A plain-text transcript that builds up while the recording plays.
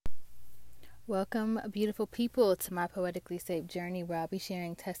Welcome, beautiful people, to my Poetically Saved journey where I'll be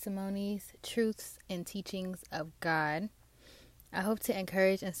sharing testimonies, truths, and teachings of God. I hope to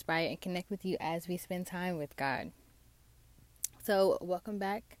encourage, inspire, and connect with you as we spend time with God. So, welcome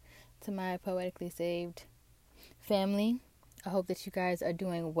back to my Poetically Saved family. I hope that you guys are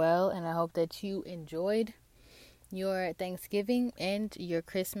doing well, and I hope that you enjoyed your Thanksgiving and your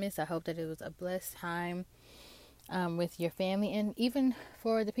Christmas. I hope that it was a blessed time with your family, and even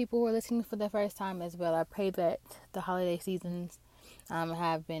for the people who are listening for the first time as well. I pray that the holiday seasons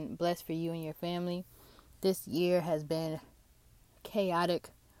have been blessed for you and your family. This year has been chaotic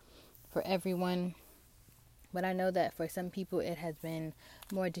for everyone, but I know that for some people it has been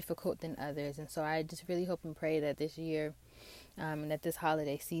more difficult than others, and so I just really hope and pray that this year and that this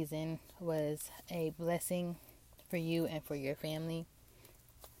holiday season was a blessing for you and for your family.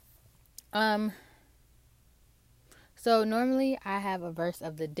 So normally I have a verse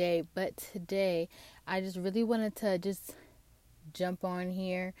of the day, but today I just really wanted to just jump on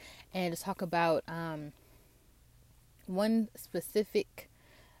here and just talk about one specific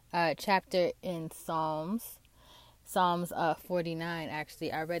chapter in Psalms 49.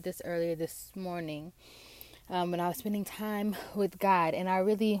 Actually, I read this earlier this morning when I was spending time with God, and I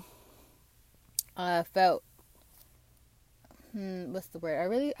really felt what's the word?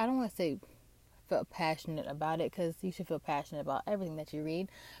 I don't want to say felt passionate about it, because you should feel passionate about everything that you read,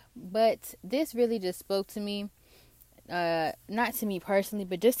 but this really just spoke to me, not to me personally,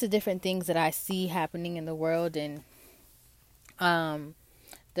 but just the different things that I see happening in the world, and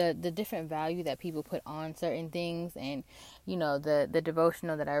the different value that people put on certain things, and the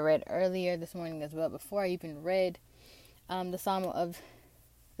devotional that I read earlier this morning as well, before I even read the psalm of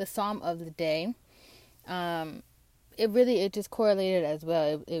the day. It just correlated as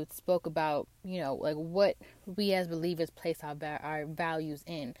well. It spoke about, like what we as believers place our values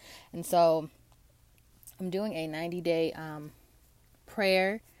in. And so I'm doing a 90-day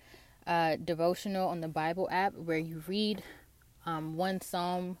prayer devotional on the Bible app, where you read one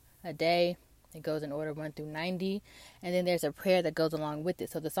psalm a day. It goes in order 1 through 90. And then there's a prayer that goes along with it.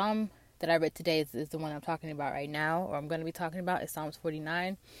 So the psalm that I read today is the one I'm talking about right now, or I'm going to be talking about, is Psalms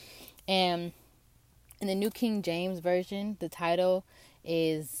 49. And in the New King James Version, the title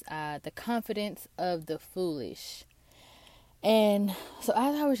is The Confidence of the Foolish. And so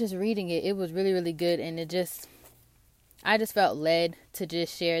as I was just reading it, it was really, really good. And I just felt led to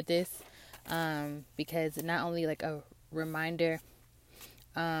just share this because not only like a reminder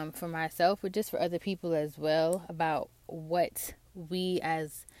for myself, but just for other people as well, about what we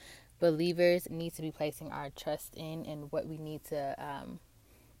as believers need to be placing our trust in, and what we need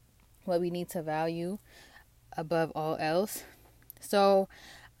to value above all else. So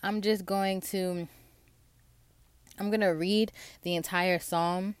I'm going to read the entire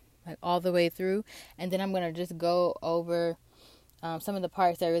psalm, like all the way through, and then I'm going to just go over some of the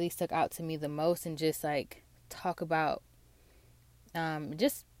parts that really stuck out to me the most, and just like talk about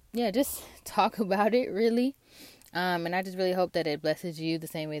just talk about it really. And I just really hope that it blesses you the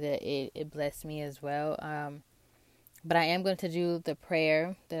same way that it blessed me as well. But I am going to do the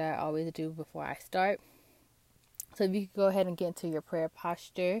prayer that I always do before I start. So if you could go ahead and get into your prayer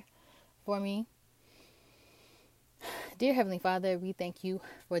posture for me. Dear Heavenly Father, we thank you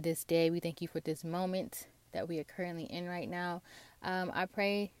for this day. We thank you for this moment that we are currently in right now. I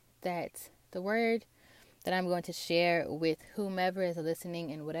pray that the word that I'm going to share with whomever is listening,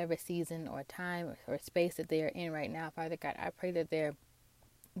 in whatever season or time or space that they are in right now, Father God, I pray that their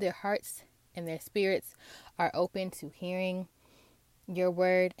hearts and their spirits are open to hearing your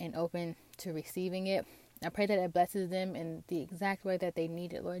word and open to receiving it. I pray that it blesses them in the exact way that they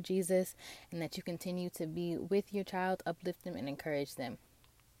need it, Lord Jesus, and that you continue to be with your child, uplift them, and encourage them.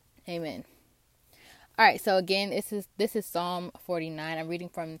 Amen. All right, so again, this is Psalm 49. I'm reading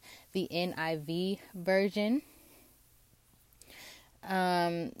from the NIV version.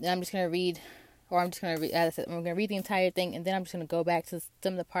 I'm just going to read, as I said, I'm going to read the entire thing, and then I'm just going to go back to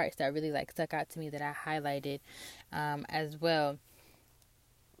some of the parts that really stuck out to me, that I highlighted as well.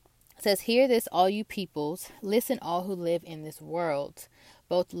 It says, "Hear this, all you peoples. Listen, all who live in this world,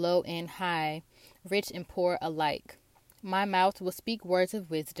 both low and high, rich and poor alike. My mouth will speak words of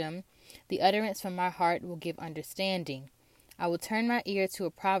wisdom. The utterance from my heart will give understanding. I will turn my ear to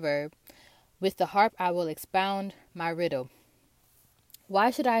a proverb. With the harp I will expound my riddle. Why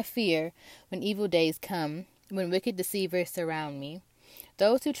should I fear when evil days come, when wicked deceivers surround me?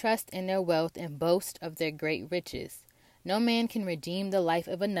 Those who trust in their wealth and boast of their great riches. No man can redeem the life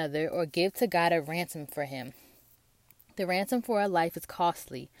of another, or give to God a ransom for him. The ransom for a life is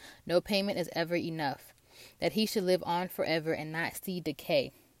costly. No payment is ever enough, that he should live on forever and not see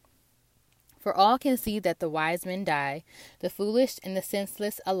decay. For all can see that the wise men die, the foolish and the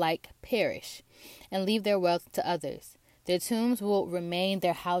senseless alike perish, and leave their wealth to others. Their tombs will remain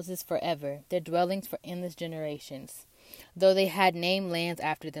their houses forever, their dwellings for endless generations, though they had named lands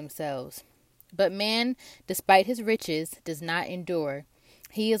after themselves. But man, despite his riches, does not endure.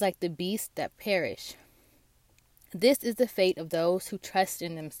 He is like the beasts that perish. This is the fate of those who trust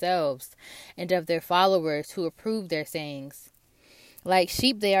in themselves, and of their followers who approve their sayings. Like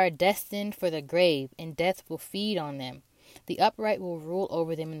sheep they are destined for the grave, and death will feed on them. The upright will rule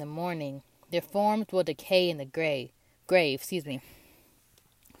over them in the morning. Their forms will decay in the grave,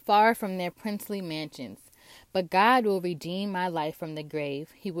 far from their princely mansions. But God will redeem my life from the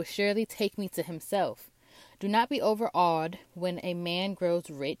grave. He will surely take me to himself. Do not be overawed when a man grows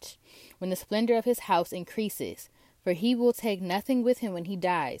rich, when the splendor of his house increases, for he will take nothing with him when he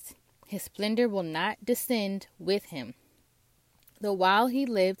dies. His splendor will not descend with him. Though while he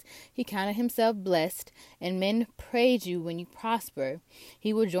lived, he counted himself blessed, and men praise you when you prosper.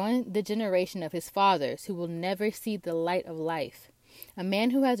 He will join the generation of his fathers, who will never see the light of life. A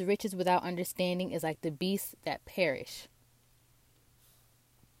man who has riches without understanding is like the beasts that perish.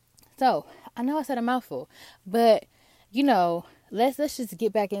 So, I know I said a mouthful, but, let's just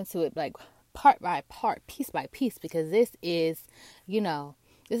get back into it, like, part by part, piece by piece, because this is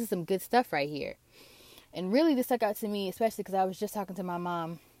some good stuff right here. And really, this stuck out to me, especially because I was just talking to my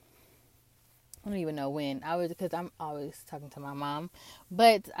mom. I don't even know when. Because I'm always talking to my mom.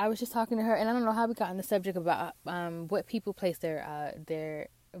 But I was just talking to her, and I don't know how we got on the subject about what people place their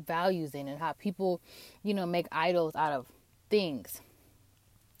values in, and how people, make idols out of things.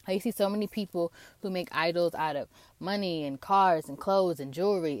 I see so many people who make idols out of money and cars and clothes and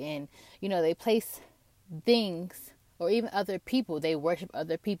jewelry, and, they place things, or even other people. They worship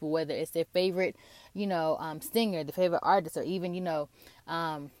other people, whether it's their favorite, singer, the favorite artist, or even,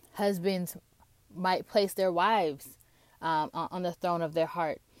 husbands might place their wives on the throne of their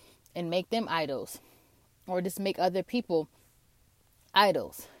heart and make them idols, or just make other people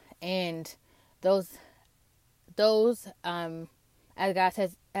idols. And those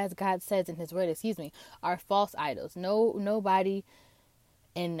as God says in his word, are false idols. Nobody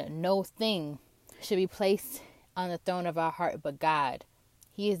and no thing should be placed on the throne of our heart but God.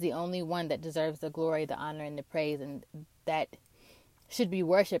 He is the only one that deserves the glory, the honor, and the praise, and that should be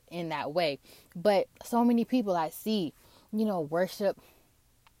worshipped in that way. But so many people I see, worship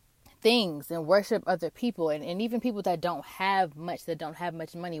things and worship other people, and even people that don't have much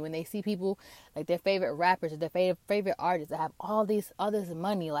money. When they see people like their favorite rappers or their favorite artists that have all this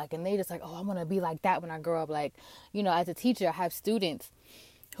money, and they just like, oh, I want to be like that when I grow up. As a teacher, I have students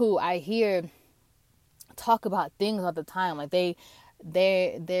who I hear talk about things all the time.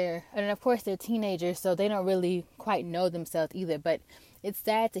 They're and of course they're teenagers, so they don't really quite know themselves either. But it's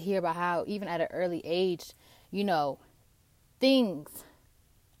sad to hear about how even at an early age, things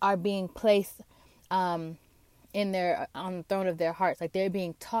are being placed on the throne of their hearts. They're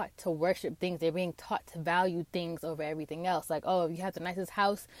being taught to worship things. They're being taught to value things over everything else. Oh, if you have the nicest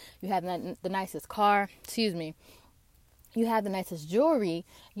house, you have the nicest car, you have the nicest jewelry,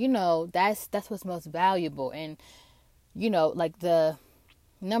 that's what's most valuable. And the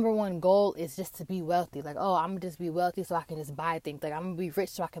number one goal is just to be wealthy. I'm gonna just be wealthy so I can just buy things. I'm gonna be rich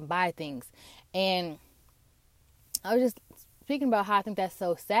so I can buy things. And I was just speaking about how I think that's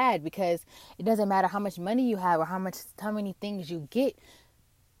so sad, because it doesn't matter how much money you have or how many things you get.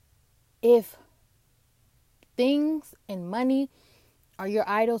 If things and money are your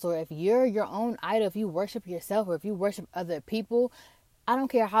idols, or if you're your own idol, if you worship yourself or if you worship other people, I don't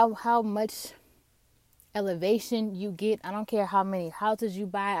care how much elevation you get. I don't care how many houses you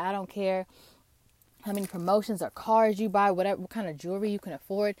buy. I don't care how many promotions or cars you buy, what kind of jewelry you can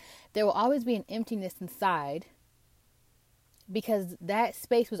afford. There will always be an emptiness inside, because that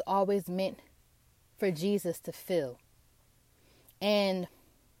space was always meant for Jesus to fill. And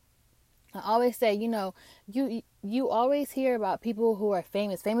I always say, you always hear about people who are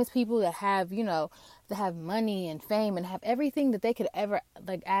famous people that have, that have money and fame and have everything that they could ever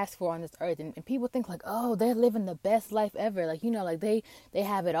ask for on this earth. And people think oh, they're living the best life ever. They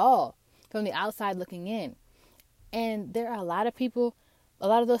have it all from the outside looking in. And there are a lot of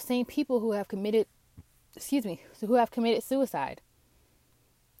those same people who have committed suicide.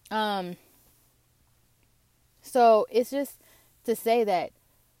 So it's just to say that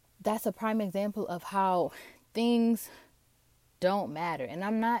that's a prime example of how things don't matter. And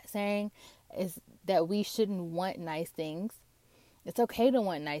I'm not saying is that we shouldn't want nice things. It's okay to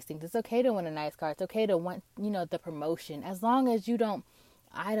want nice things. It's okay to want a nice car. It's okay to want, the promotion, as long as you don't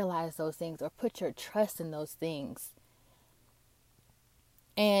idolize those things or put your trust in those things.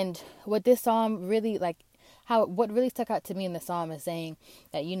 And what this psalm really what really stuck out to me in the psalm is saying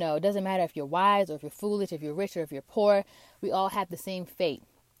that, it doesn't matter if you're wise or if you're foolish, if you're rich or if you're poor, we all have the same fate,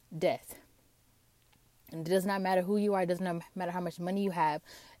 death. And it does not matter who you are, it does not matter how much money you have,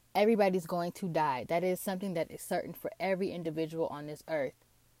 everybody's going to die. That is something that is certain for every individual on this earth.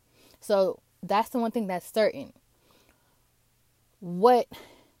 So that's the one thing that's certain. What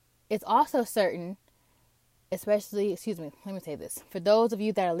is also certain, especially, let me say this. For those of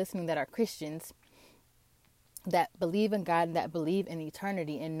you that are listening that are Christians, that believe in God and that believe in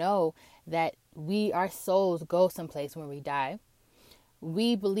eternity and know that our souls go someplace when we die,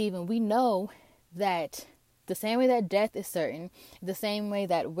 we believe and we know that the same way that death is certain, the same way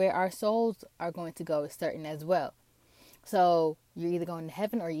that where our souls are going to go is certain as well. So you're either going to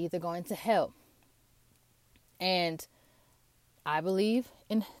heaven or you're either going to hell. And I believe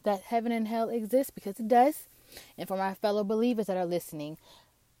in that heaven and hell exist because it does. And for my fellow believers that are listening,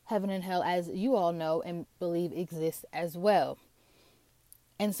 heaven and hell, as you all know and believe, exists as well.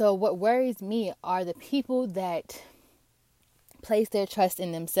 And so what worries me are the people that place their trust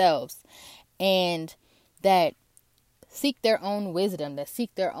in themselves and that seek their own wisdom, that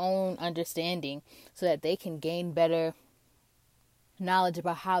seek their own understanding so that they can gain better knowledge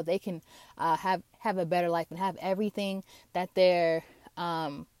about how they can have a better life and have everything that their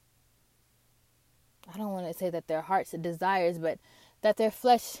I don't want to say that their hearts desires, but that their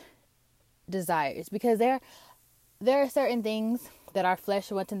flesh desires, because there are certain things that our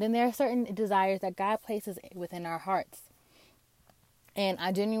flesh wants, and then there are certain desires that God places within our hearts. And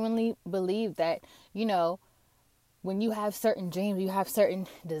I genuinely believe that, when you have certain dreams, you have certain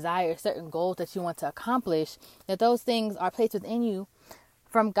desires, certain goals that you want to accomplish, that those things are placed within you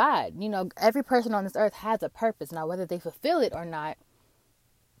from God. Every person on this earth has a purpose. Now, whether they fulfill it or not,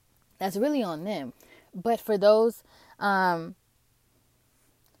 that's really on them. But for those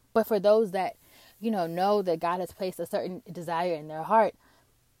that, know that God has placed a certain desire in their heart,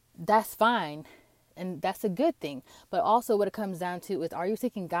 that's fine. And that's a good thing. But also what it comes down to is, are you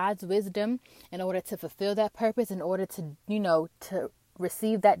seeking God's wisdom in order to fulfill that purpose, in order to, to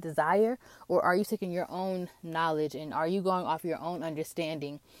receive that desire? Or are you seeking your own knowledge, and are you going off your own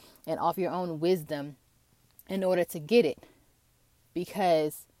understanding and off your own wisdom in order to get it?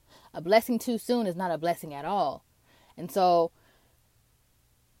 Because a blessing too soon is not a blessing at all. And so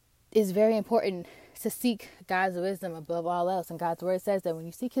it's very important to seek God's wisdom above all else. And God's word says that when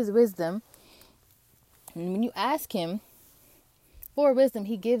you seek his wisdom, and when you ask him for wisdom,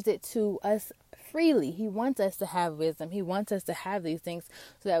 he gives it to us freely. He wants us to have wisdom. He wants us to have these things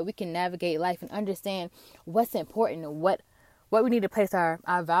so that we can navigate life and understand what's important and what we need to place our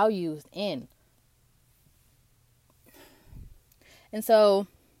values in. And so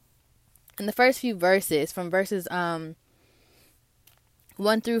in the first few verses, from verses 1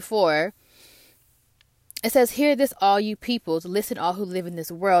 through 4, it says, "Hear this, all you peoples. Listen, all who live in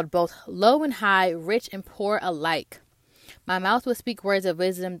this world, both low and high, rich and poor alike. My mouth will speak words of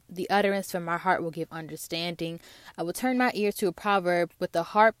wisdom. The utterance from my heart will give understanding. I will turn my ear to a proverb. With the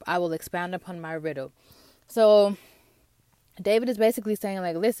harp, I will expound upon my riddle." So David is basically saying,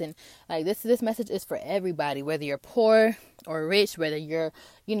 listen, this message is for everybody, whether you're poor or rich, whether you're,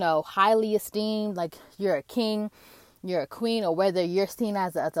 highly esteemed, like you're a king, you're a queen, or whether you're seen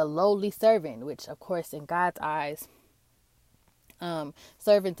as a lowly servant, which of course in God's eyes,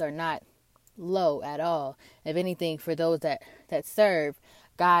 servants are not low at all. If anything, for those that serve,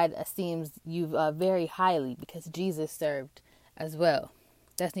 God esteems you very highly, because Jesus served as well.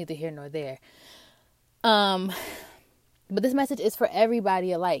 That's neither here nor there. But this message is for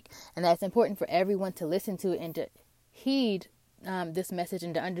everybody alike, and that's important for everyone to listen to and to heed this message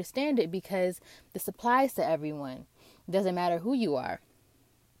and to understand it, because this applies to everyone. It doesn't matter who you are.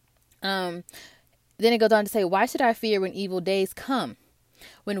 Then it goes on to say, "Why should I fear when evil days come?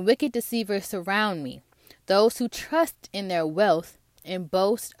 When wicked deceivers surround me, those who trust in their wealth and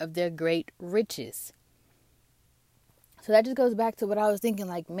boast of their great riches." So that just goes back to what I was thinking,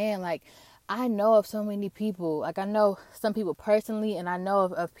 I know of so many people, I know some people personally, and I know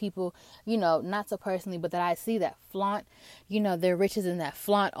of people, not so personally, but that I see that flaunt, their riches and that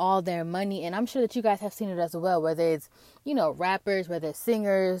flaunt all their money. And I'm sure that you guys have seen it as well, whether it's, rappers, whether it's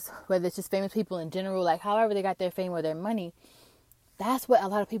singers, whether it's just famous people in general, however they got their fame or their money. That's what a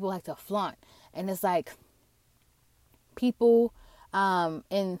lot of people like to flaunt. And it's people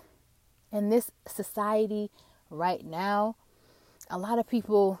in this society right now, a lot of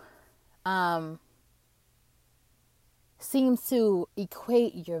people seems to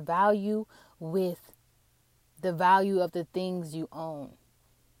equate your value with the value of the things you own.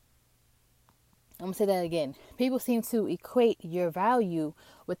 I'm going to say that again. People seem to equate your value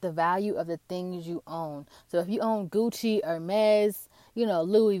with the value of the things you own. So if you own Gucci, Hermes,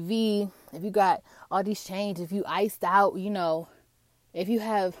 Louis V, if you got all these chains, if you iced out, if you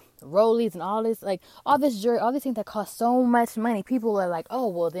have Rollies and all this, like all this jewelry, all these things that cost so much money, people are like, oh,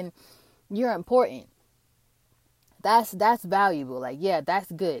 well, then you're important. That's valuable. Like, yeah,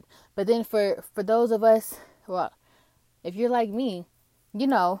 that's good. But then for those of us, well, if you're like me,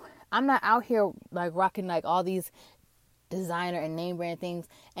 I'm not out here like rocking like all these designer and name brand things.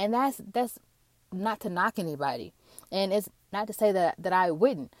 And that's not to knock anybody. And it's not to say that I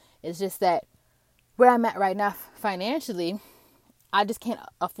wouldn't. It's just that where I'm at right now financially, I just can't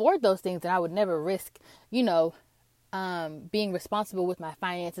afford those things, and I would never risk, being responsible with my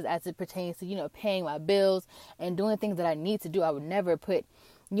finances as it pertains to, paying my bills and doing things that I need to do. I would never put,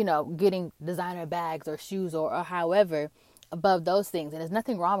 getting designer bags or shoes or however above those things. And there's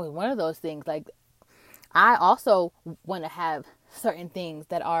nothing wrong with one of those things. Like, I also want to have certain things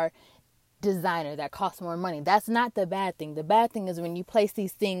that are designer that cost more money. That's not the bad thing. The bad thing is when you place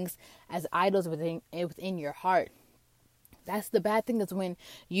these things as idols within your heart. That's the bad thing, is when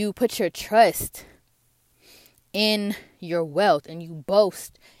you put your trust in your wealth and you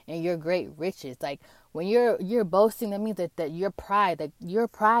boast in your great riches. Like, when you're boasting, that means that your pride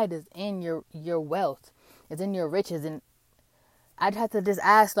is in your wealth, it's in your riches. And I'd have to just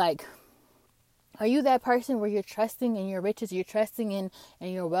ask, like, are you that person where you're trusting in your riches, you're trusting in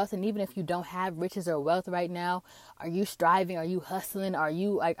your wealth? And even if you don't have riches or wealth right now, are you striving? Are you hustling? Are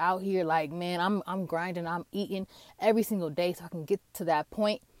you like out here like, man, I'm grinding, I'm eating every single day so I can get to that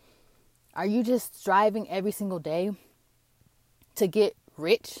point? Are you just striving every single day to get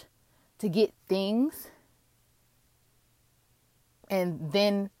rich, to get things? And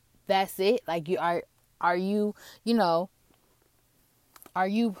then that's it? Like, are you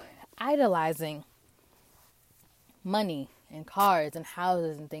idolizing money and cars and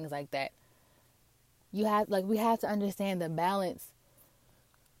houses and things like that? We have to understand the balance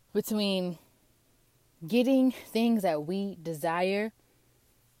between getting things that we desire,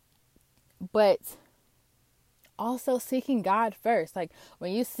 but also seeking God first. Like,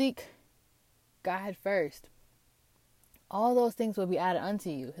 when you seek God first, all those things will be added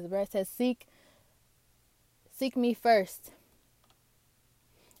unto you. His word says, seek me first,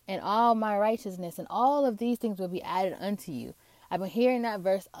 and all my righteousness, and all of these things will be added unto you. I've been hearing that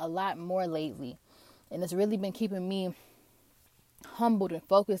verse a lot more lately, and it's really been keeping me humbled and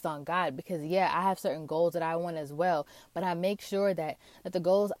focused on God, because I have certain goals that I want as well, but I make sure that the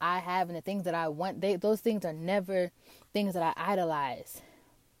goals I have and the things that I want, those things are never things that I idolize.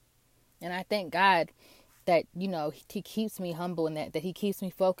 And I thank God that, he keeps me humble, and that he keeps me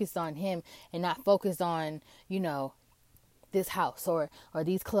focused on him and not focused on, this house or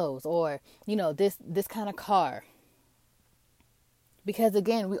these clothes or, this kind of car. Because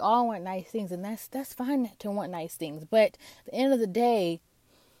again, we all want nice things, and that's fine to want nice things. But at the end of the day,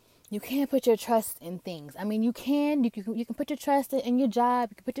 you can't put your trust in things. I mean, you can put your trust in your job,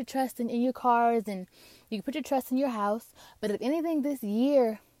 you can put your trust in your cars, and you can put your trust in your house. But if anything this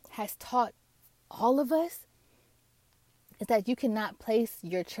year has taught all of us, is that you cannot place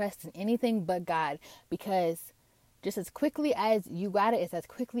your trust in anything but God, because just as quickly as you got it, it's as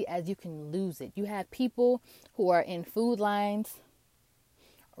quickly as you can lose it. You have people who are in food lines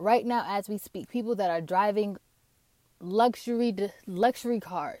right now as we speak, people that are driving luxury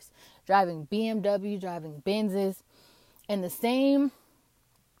cars, driving BMW, driving Benzes, in the same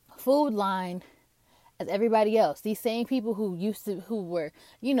food line as everybody else. These same people who were,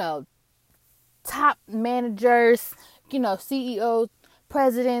 top managers, CEOs,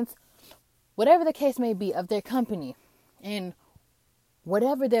 presidents, whatever the case may be of their company, and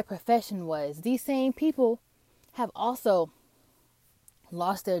whatever their profession was, these same people have also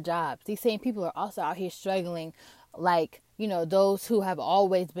lost their jobs. These same people are also out here struggling, like, those who have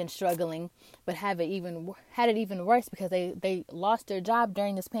always been struggling, but had it even worse because they lost their job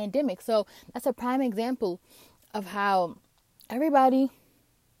during this pandemic. So that's a prime example of how everybody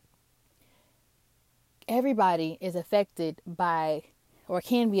is affected by, or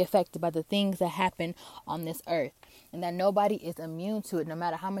can be affected by, the things that happen on this earth, and that nobody is immune to it. No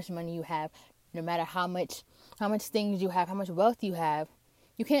matter how much money you have, no matter how much things you have, how much wealth you have,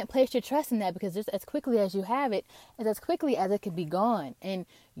 you can't place your trust in that, because just as quickly as you have it, is as quickly as it could be gone. And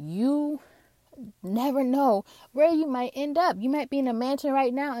you never know where you might end up. You might be in a mansion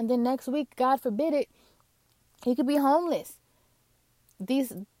right now, and then next week, God forbid it, you could be homeless.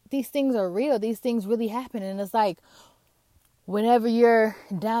 These things are real. These things really happen. And it's like, whenever you're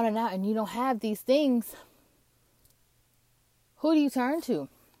down and out and you don't have these things, who do you turn to?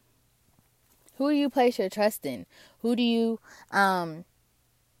 Who do you place your trust in? Who do you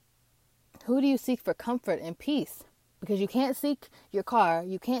seek for comfort and peace? Because you can't seek your car,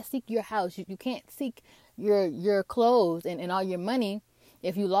 you can't seek your house, you can't seek your clothes and all your money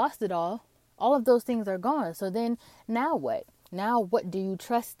if you lost it all. All of those things are gone. So then now what? Now what do you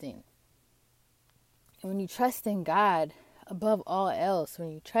trust in? And when you trust in God above all else,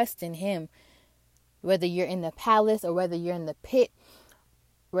 when you trust in Him, whether you're in the palace or whether you're in the pit,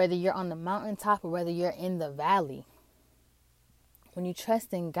 whether you're on the mountaintop or whether you're in the valley, when you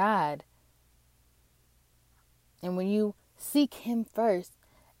trust in God and when you seek Him first,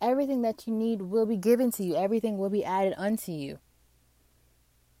 everything that you need will be given to you. Everything will be added unto you.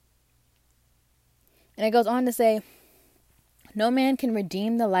 And it goes on to say, no man can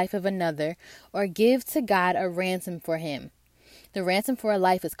redeem the life of another or give to God a ransom for him. The ransom for a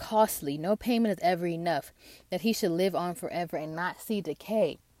life is costly. No payment is ever enough that he should live on forever and not see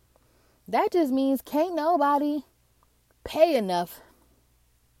decay. That just means can't nobody pay enough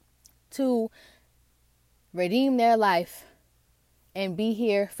to redeem their life and be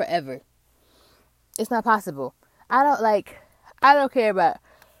here forever. It's not possible. I don't care about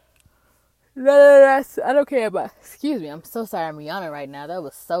I don't care about, excuse me, I'm so sorry I'm yawning right now. That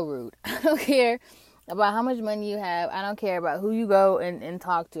was so rude. I don't care about how much money you have. I don't care about who you go and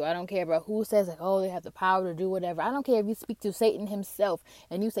talk to. I don't care about who says like, oh, they have the power to do whatever. I don't care if you speak to Satan himself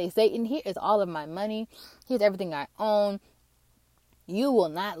and you say, Satan, here is all of my money. Here's everything I own. You will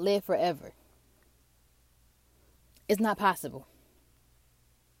not live forever. It's not possible.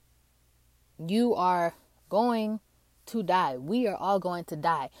 You are going to die. We are all going to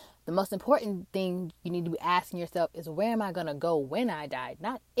die. The most important thing you need to be asking yourself is, where am I going to go when I die?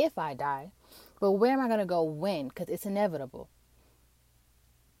 Not if I die, but where am I going to go when? Because it's inevitable.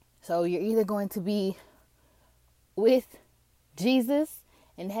 So you're either going to be with Jesus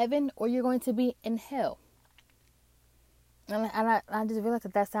in heaven or you're going to be in hell. And I just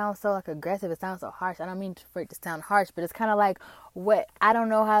realized that sounds so like aggressive. It sounds so harsh. I don't mean for it to sound harsh, but it's kind of like I don't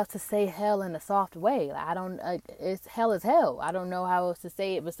know how to say hell in a soft way. Like it's hell is hell. I don't know how else to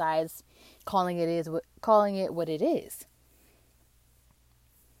say it besides calling it what it is.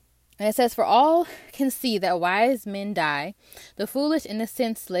 And it says, for all can see that wise men die, the foolish and the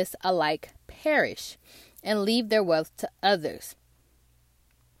senseless alike perish, and leave their wealth to others.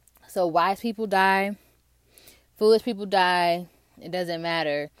 So wise people die. Foolish people die. It doesn't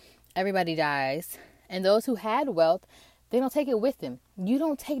matter. Everybody dies. And those who had wealth, they don't take it with them. You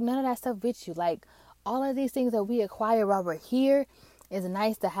don't take none of that stuff with you. Like, all of these things that we acquire while we're here is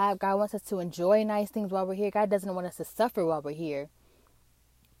nice to have. God wants us to enjoy nice things while we're here. God doesn't want us to suffer while we're here.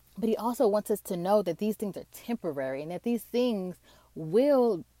 But He also wants us to know that these things are temporary and that these things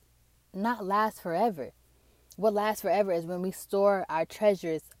will not last forever. What lasts forever is when we store our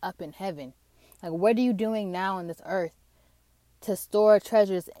treasures up in heaven. Like, what are you doing now on this earth to store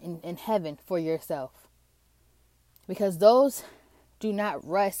treasures in heaven for yourself? Because those do not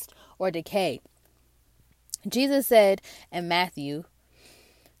rust or decay. Jesus said in Matthew,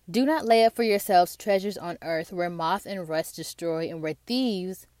 do not lay up for yourselves treasures on earth where moth and rust destroy and where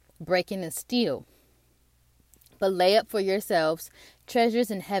thieves break in and steal. But lay up for yourselves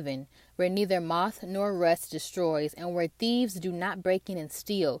treasures in heaven, where neither moth nor rust destroys, and where thieves do not break in and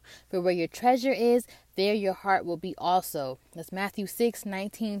steal. For where your treasure is, there your heart will be also. That's Matthew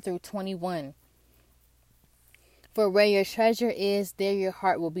 6:19-21. For where your treasure is, there your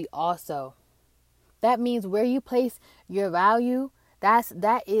heart will be also. That means where you place your value, that's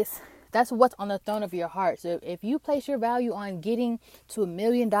what's on the throne of your heart. So if you place your value on getting to $1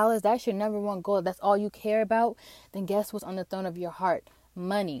 million, that's your number one goal. That's all you care about. Then guess what's on the throne of your heart?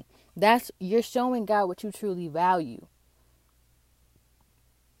 Money. You're showing God what you truly value.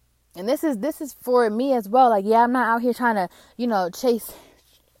 And this is for me as well. Like, yeah, I'm not out here trying to,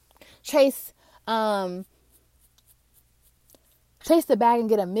 chase the bag and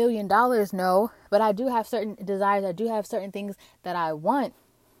get $1 million. No, but I do have certain desires. I do have certain things that I want.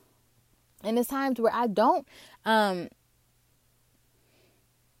 And there's times where I don't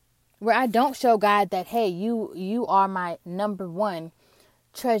show God that, hey, you are my number one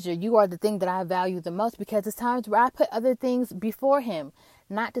treasure. You are the thing that I value the most, because it's times where I put other things before Him.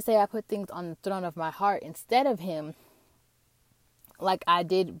 Not to say I put things on the throne of my heart instead of Him, like I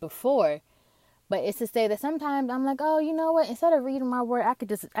did before, but it's to say that sometimes I'm like, oh, you know what? Instead of reading my word, I could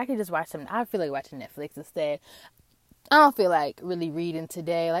just watch something. I feel like watching Netflix instead. I don't feel like really reading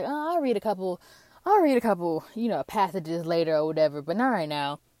today. Like, oh, I'll read a couple, passages later or whatever, but not right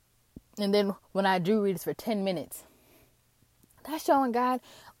now. And then when I do read, it's for 10 minutes. That's showing God,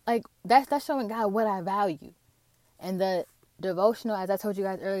 that's showing God what I value. And the devotional, as I told you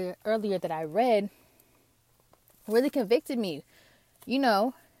guys earlier that I read, really convicted me. You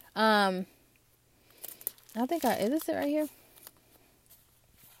know, I think is this it right here?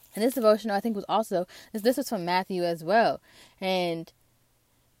 And this devotional, I think, was also this was from Matthew as well. And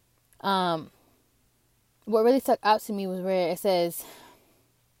what really stuck out to me was where it says,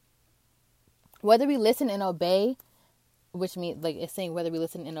 whether we listen and obey, which means, like, it's saying whether we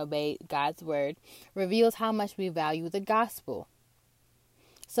listen and obey God's word, reveals how much we value the gospel.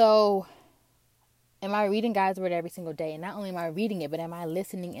 So, am I reading God's word every single day? And not only am I reading it, but am I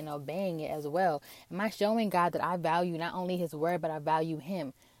listening and obeying it as well? Am I showing God that I value not only his word, but I value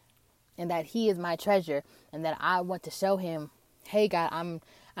him, and that he is my treasure, and that I want to show him, hey God, I'm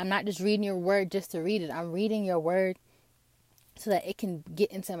not just reading your word just to read it. I'm reading your word so that it can get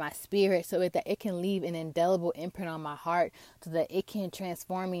into my spirit, so that it can leave an indelible imprint on my heart, so that it can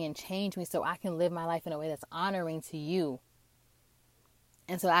transform me and change me, so I can live my life in a way that's honoring to you.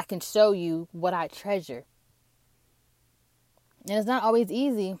 And so I can show you what I treasure. And it's not always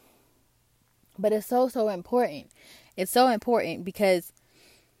easy, but it's so, so important. It's so important because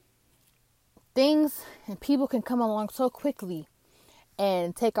things and people can come along so quickly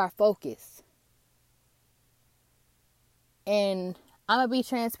and take our focus. And I'm going to be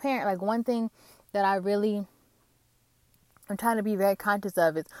transparent. Like, one thing that I'm trying to be very conscious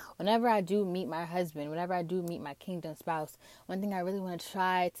of is whenever I do meet my husband, whenever I do meet my kingdom spouse, one thing I really want to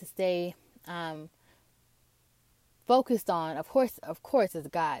try to stay focused on, of course, is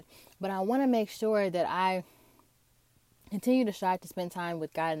God. But I want to make sure that I continue to strive to spend time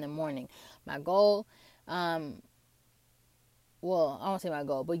with God in the morning. My goal, well, I won't say my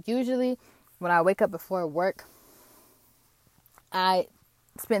goal, but usually when I wake up before work, I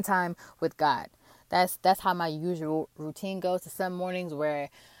spend time with God. That's how my usual routine goes. To some mornings where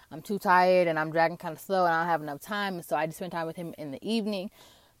I'm too tired and I'm dragging kind of slow and I don't have enough time, and so I just spend time with him in the evening.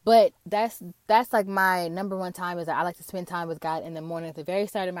 But that's like my number one time, is that I like to spend time with God in the morning at the very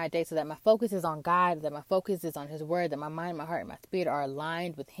start of my day, so that my focus is on God, that my focus is on his word, that my mind, my heart, and my spirit are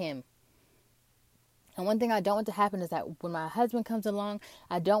aligned with him. And one thing I don't want to happen is that when my husband comes along,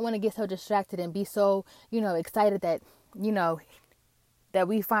 I don't want to get so distracted and be so, excited that, that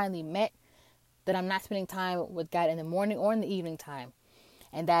we finally met, that I'm not spending time with God in the morning or in the evening time.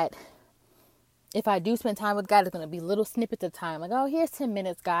 And that if I do spend time with God, it's going to be little snippets of time. Like, oh, here's 10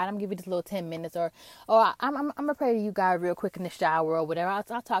 minutes, God. I'm going to give you this little 10 minutes. Or, oh, I'm going to pray to you, God, real quick in the shower or whatever.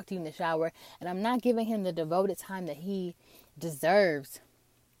 I'll talk to you in the shower. And I'm not giving him the devoted time that he deserves,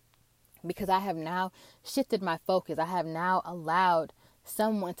 because I have now shifted my focus. I have now allowed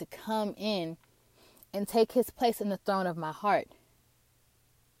someone to come in and take his place in the throne of my heart.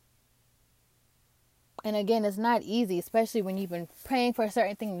 And again, it's not easy, especially when you've been praying for a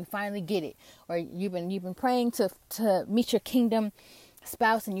certain thing and you finally get it. Or you've been praying to meet your kingdom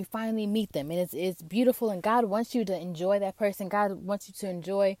spouse and you finally meet them. And it's beautiful, and God wants you to enjoy that person. God wants you to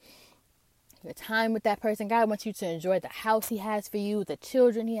enjoy your time with that person. God wants you to enjoy the house he has for you, the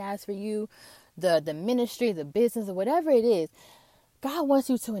children he has for you, the ministry, the business, or whatever it is. God wants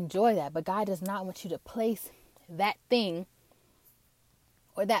you to enjoy that, but God does not want you to place that thing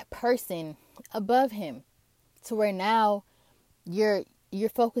or that person above him, to where now your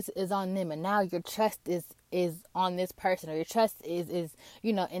focus is on them, and now your trust is on this person, or your trust is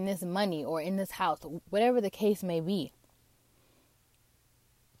in this money or in this house, whatever the case may be.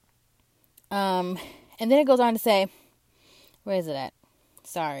 And then it goes on to say, where is it at?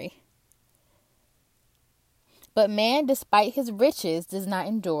 Sorry. But man, despite his riches, does not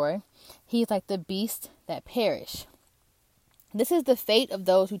endure. He is like the beasts that perish. This is the fate of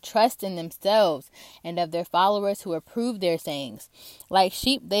those who trust in themselves, and of their followers who approve their sayings. Like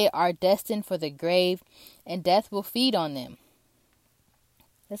sheep, they are destined for the grave, and death will feed on them.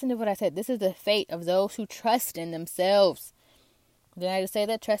 Listen to what I said. This is the fate of those who trust in themselves. Did I just say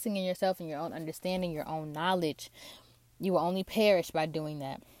that? Trusting in yourself and your own understanding, your own knowledge. You will only perish by doing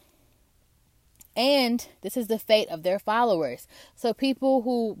that. And this is the fate of their followers. So people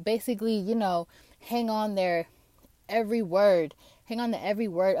who basically, hang on to every word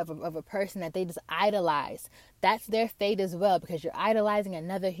of a person that they just idolize. That's their fate as well, because you're idolizing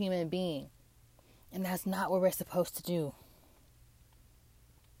another human being. And that's not what we're supposed to do.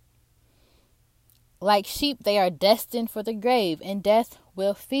 Like sheep, they are destined for the grave, and death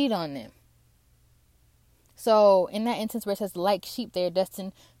will feed on them. So in that instance where it says like sheep, they are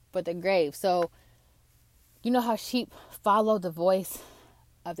destined for the grave. So you know how sheep follow the voice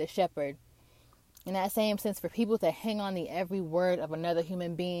of the shepherd. In that same sense, for people to hang on the every word of another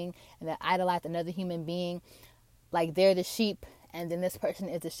human being and that idolize another human being, like they're the sheep and then this person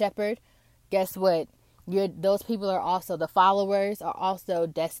is the shepherd, guess what? Those people are also, the followers are also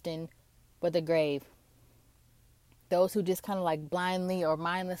destined for the grave. Those who just kind of like blindly or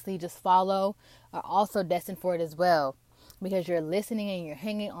mindlessly just follow are also destined for it as well. Because you're listening and you're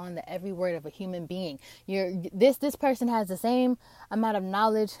hanging on to every word of a human being. This person has the same amount of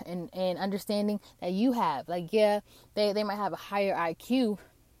knowledge and understanding that you have. Like, yeah, they might have a higher IQ,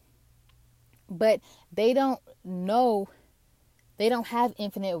 but they don't know. They don't have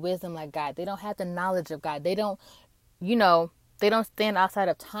infinite wisdom like God. They don't have the knowledge of God. They don't stand outside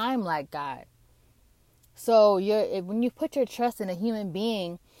of time like God. So when you put your trust in a human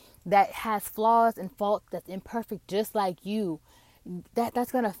being that has flaws and faults, that's imperfect just like you,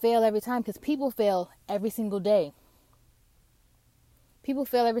 that's going to fail every time, because people fail every single day. People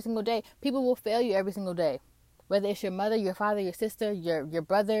fail every single day. People will fail you every single day. Whether it's your mother, your father, your sister, your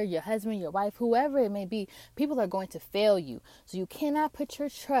brother, your husband, your wife, whoever it may be, people are going to fail you. So you cannot put your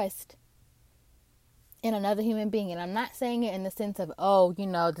trust in another human being. And I'm not saying it in the sense of,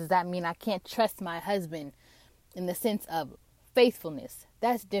 does that mean I can't trust my husband in the sense of faithfulness?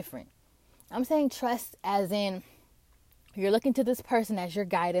 That's different. I'm saying trust as in you're looking to this person as your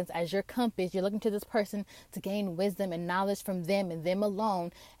guidance, as your compass. You're looking to this person to gain wisdom and knowledge from them and them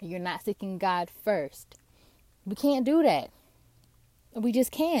alone. And you're not seeking God first. We can't do that. We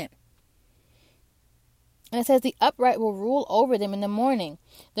just can't. And it says the upright will rule over them in the morning.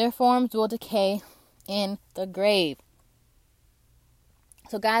 Their forms will decay in the grave.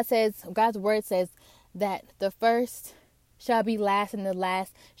 So God's word says that the first shall be last and the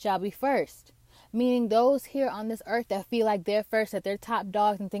last shall be first. Meaning those here on this earth that feel like they're first, that they're top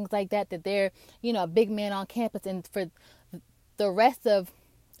dogs and things like that, that they're, a big man on campus. And for the rest of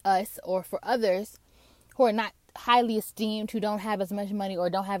us, or for others who are not highly esteemed, who don't have as much money or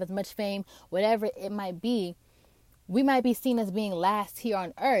don't have as much fame, whatever it might be, we might be seen as being last here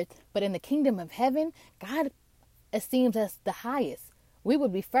on earth. But in the kingdom of heaven, God esteems us the highest. We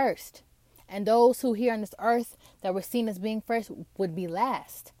would be first. And those who here on this earth that were seen as being first would be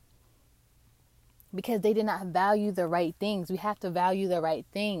last. Because they did not value the right things. We have to value the right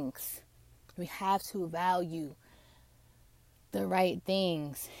things. We have to value the right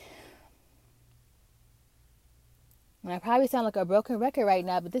things. And I probably sound like a broken record right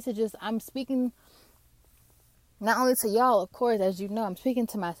now, but this is just, I'm speaking not only to y'all, of course, as you know, I'm speaking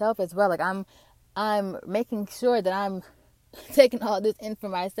to myself as well. Like I'm making sure that I'm taking all this in for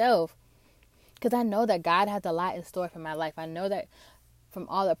myself. Because I know that God has a lot in store for my life. I know that from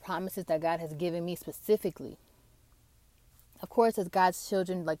all the promises that God has given me specifically. Of course, as God's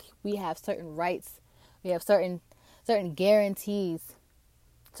children, like, we have certain rights. We have certain guarantees,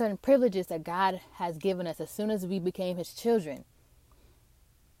 certain privileges that God has given us as soon as we became His children.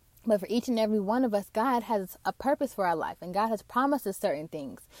 But for each and every one of us, God has a purpose for our life. And God has promised us certain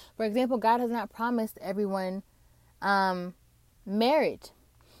things. For example, God has not promised everyone marriage.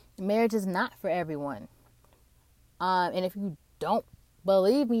 Marriage is not for everyone. And if you don't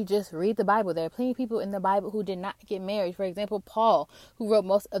believe me, just read the Bible. There are plenty of people in the Bible who did not get married. For example, Paul, who wrote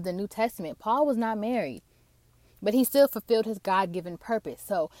most of the New Testament. Paul was not married, but he still fulfilled his God-given purpose.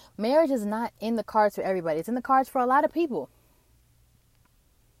 So marriage is not in the cards for everybody. It's in the cards for a lot of people.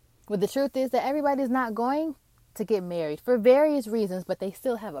 But the truth is that everybody is not going to get married for various reasons, but they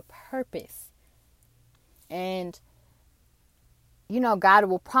still have a purpose. And, God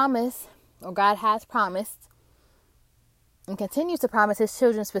will promise, or God has promised, and continues to promise His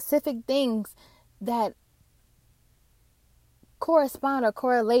children specific things that correspond or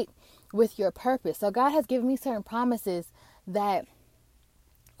correlate with your purpose. So God has given me certain promises that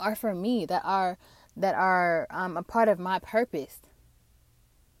are for me, that are a part of my purpose.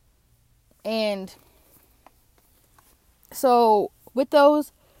 And so with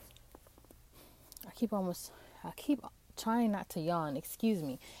those, I keep trying not to yawn, excuse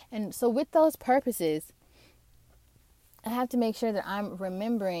me. And so with those purposes, I have to make sure that I'm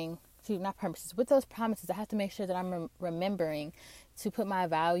remembering, with those promises, I have to make sure that I'm remembering to put my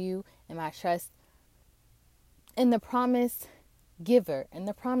value and my trust in the promise giver and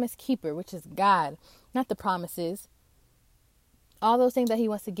the promise keeper, which is God, not the promises. All those things that He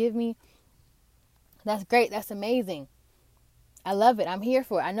wants to give me, that's great. That's amazing. I love it. I'm here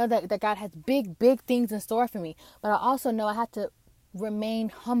for it. I know that God has big, big things in store for me, but I also know I have to remain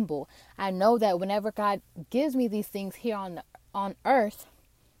humble. I know that whenever God gives me these things here on earth,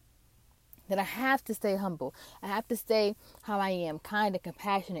 that I have to stay humble. I have to stay how I am, kind and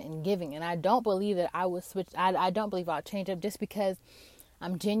compassionate and giving. And I don't believe that I will switch. I don't believe I'll change up just because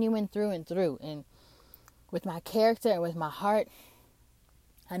I'm genuine through and through. And with my character and with my heart,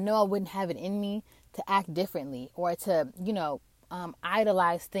 I know I wouldn't have it in me to act differently or to,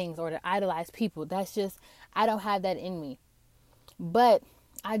 idolize things or to idolize people. That's just, I don't have that in me. But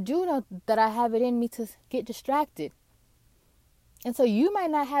I do know that I have it in me to get distracted. And so you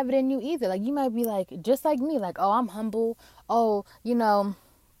might not have it in you either. Like, you might be like, just like me, like, oh, I'm humble. Oh,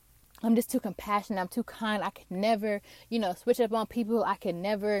 I'm just too compassionate. I'm too kind. I could never, switch up on people. I could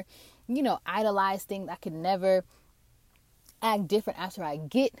never, idolize things. I could never act different after I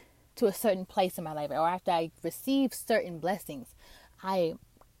get to a certain place in my life or after I receive certain blessings. I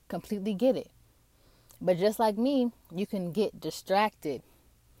completely get it. But just like me, you can get distracted.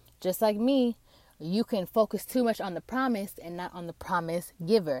 Just like me, you can focus too much on the promise and not on the promise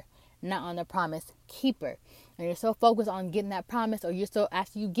giver, not on the promise keeper. And you're so focused on getting that promise, or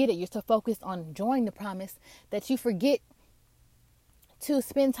after you get it, you're so focused on enjoying the promise that you forget to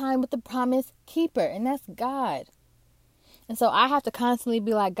spend time with the promise keeper, and that's God. And so I have to constantly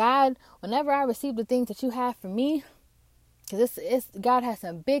be like, God, whenever I receive the things that you have for me, because God has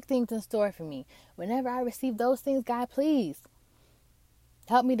some big things in store for me. Whenever I receive those things, God, please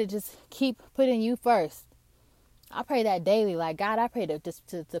help me to just keep putting you first. I pray that daily. Like, God, I pray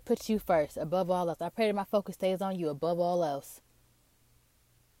to put you first above all else. I pray that my focus stays on you above all else.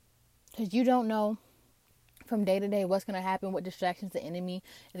 Because you don't know from day to day what's going to happen, what distractions the enemy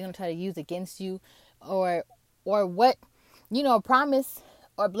is going to try to use against you, or what, promise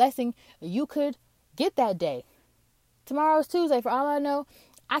or blessing you could get that day. Tomorrow's Tuesday. For all I know,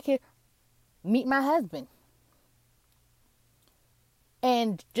 I could meet my husband.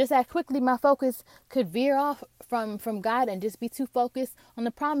 And just as quickly, my focus could veer off from God and just be too focused on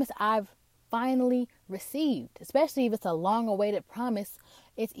the promise I've finally received. Especially if it's a long-awaited promise,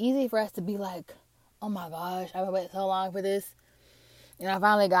 it's easy for us to be like, oh my gosh, I've waited so long for this, and I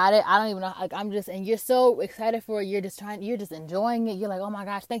finally got it. I don't even know, like, and you're so excited for it. You're just enjoying it. You're like, oh my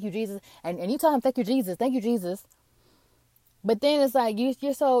gosh, thank you, Jesus. And you tell him, thank you, Jesus. But then it's like, you're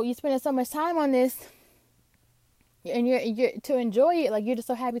spending so much time on this, and you're to enjoy it, like, you're just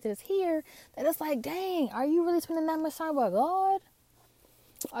so happy that it's here, that it's like, dang, are you really spending that much time with God?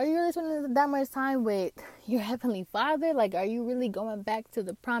 Are you really spending that much time with your Heavenly Father? Like, are you really going back to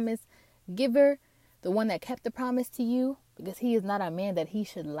the promise giver, the one that kept the promise to you? Because he is not a man that he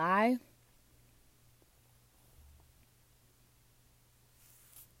should lie.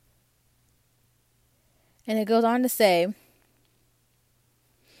 And it goes on to say,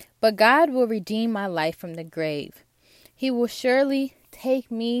 but God will redeem my life from the grave. He will surely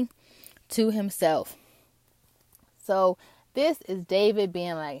take me to himself. So this is David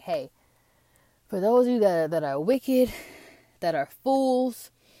being like, hey, for those of you that are wicked, that are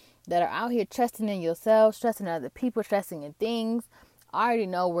fools, that are out here trusting in yourselves, trusting in other people, trusting in things, I already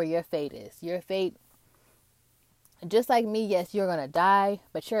know where your fate is. Your fate, just like me, yes, you're going to die,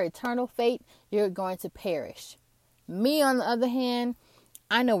 but your eternal fate, you're going to perish. Me, on the other hand,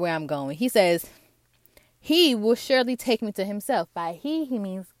 I know where I'm going. He says, he will surely take me to himself. By he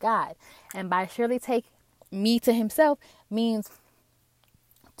means God. And by surely take me to himself means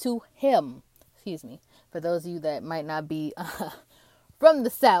to him. Excuse me. For those of you that might not be from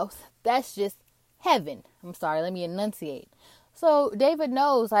the South, that's just heaven. I'm sorry, let me enunciate. So David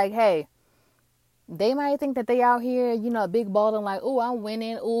knows, like, hey, they might think that they out here, big balling, like, oh, I'm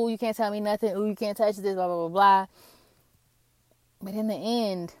winning. Oh, you can't tell me nothing. Oh, you can't touch this, blah, blah, blah, blah. But in the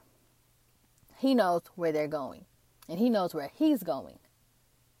end, he knows where they're going. And he knows where he's going.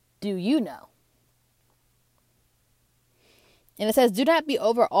 Do you know? And it says, do not be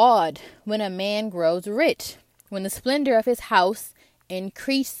overawed when a man grows rich, when the splendor of his house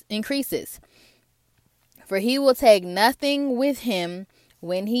increases. For he will take nothing with him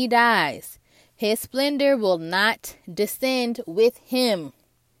when he dies. His splendor will not descend with him.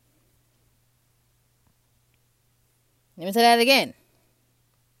 Let me say that again.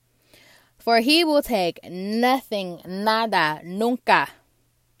 For he will take nothing, nada, nunca,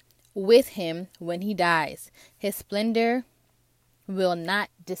 with him when he dies. His splendor will not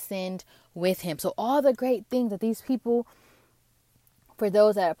descend with him. So all the great things that these people, for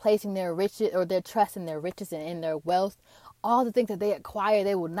those that are placing their riches or their trust in their riches and in their wealth, all the things that they acquire,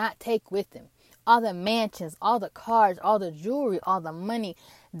 they will not take with them. All the mansions, all the cars, all the jewelry, all the money,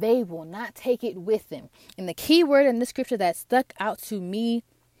 they will not take it with them. And the key word in this scripture that stuck out to me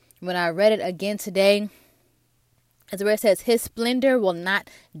when I read it again today is where it says, his splendor will not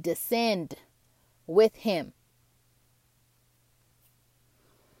descend with him.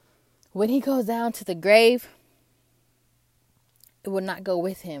 When he goes down to the grave, it will not go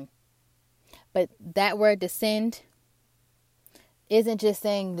with him. But that word descend isn't just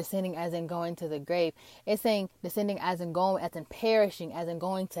saying descending as in going to the grave. It's saying descending as in going, as in perishing, as in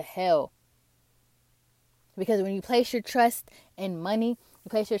going to hell. Because when you place your trust in money, you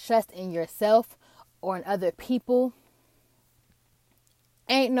place your trust in yourself or in other people,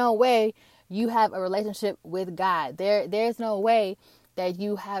 ain't no way you have a relationship with God. There's no way that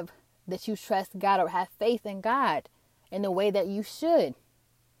you trust God or have faith in God in the way that you should.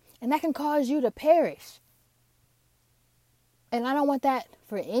 And that can cause you to perish. And I don't want that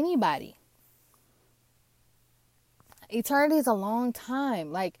for anybody. Eternity is a long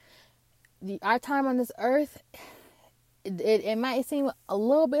time. Like, our time on this earth, it might seem a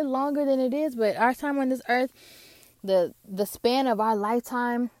little bit longer than it is, but our time on this earth, the span of our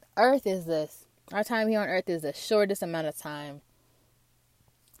lifetime, our time here on earth is the shortest amount of time.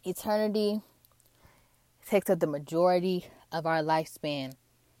 Eternity takes up the majority of our lifespan.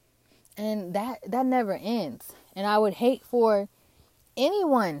 And that never ends. And I would hate for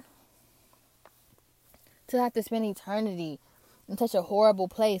anyone to have to spend eternity in such a horrible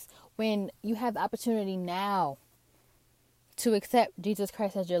place when you have the opportunity now to accept Jesus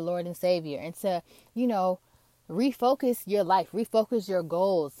Christ as your Lord and Savior and to, refocus your life, refocus your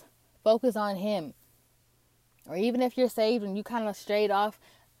goals, focus on Him. Or even if you're saved and you kind of strayed off,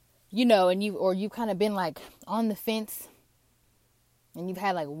 and you've kind of been like on the fence and you've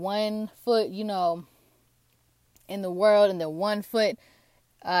had like 1 foot, in the world and then 1 foot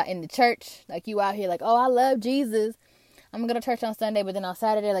in the church. Like, you out here like, oh, I love Jesus, I'm gonna go to church on Sunday, but then on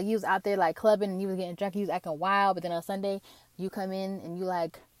Saturday, like, you was out there like clubbing and you was getting drunk, you was acting wild, but then on Sunday you come in and you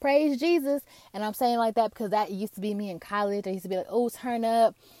like, praise Jesus. And I'm saying like that because that used to be me in college. I used to be like, oh, turn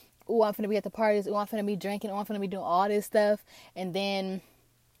up, oh, I'm finna be at the parties, oh, I'm finna be drinking, oh, I'm finna be doing all this stuff, and then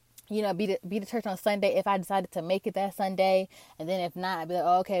be to church on Sunday if I decided to make it that Sunday. And then if not, I'd be like,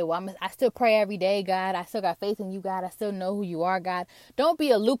 oh, okay, well, I still pray every day, God. I still got faith in you, God. I still know who you are, God. Don't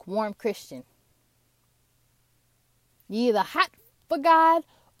be a lukewarm Christian. You either hot for God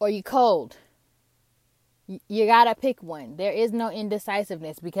or you cold. You gotta pick one. There is no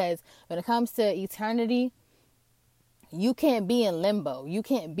indecisiveness, because when it comes to eternity, you can't be in limbo. You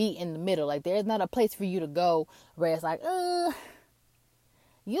can't be in the middle. Like, there's not a place for you to go where it's like,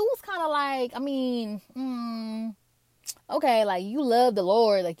 you was kind of like, okay, like, you love the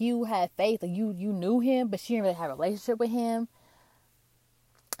Lord, like, you had faith, like, you knew Him, but you didn't really have a relationship with Him.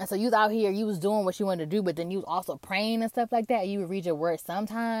 And so you was out here, you was doing what you wanted to do, but then you was also praying and stuff like that. You would read your word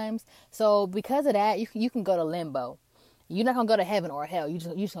sometimes. So because of that, you can go to limbo. You're not going to go to heaven or hell. You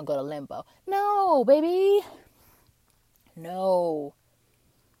just going to go to limbo. No, baby. No.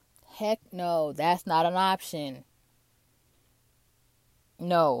 Heck no. That's not an option.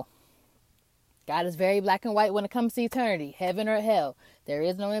 No. God is very black and white when it comes to eternity. Heaven or hell. There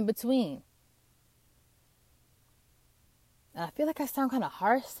is no in between. And I feel like I sound kind of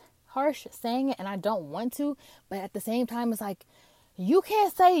harsh saying it, and I don't want to. But at the same time, it's like, you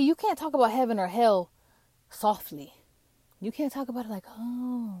can't talk about heaven or hell softly. You can't talk about it like,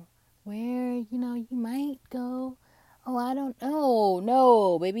 oh, where, you might go. Oh, I don't know.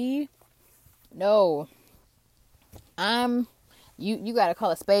 No, baby. No. You got to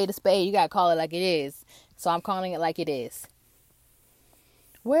call a spade a spade. You got to call it like it is. So I'm calling it like it is.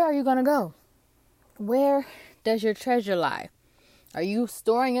 Where are you going to go? Where does your treasure lie? Are you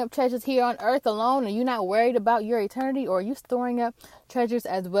storing up treasures here on earth alone? Are you not worried about your eternity? Or are you storing up treasures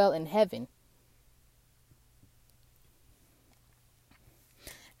as well in heaven?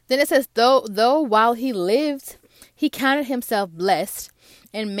 Then it says, though while he lived, he counted himself blessed,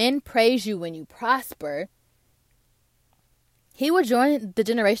 and men praise you when you prosper, he will join the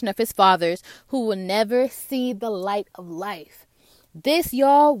generation of his fathers who will never see the light of life. This,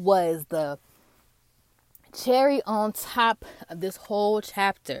 y'all, was the cherry on top of this whole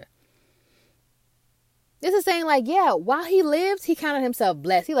chapter. This is saying, like, yeah, while he lived, he counted himself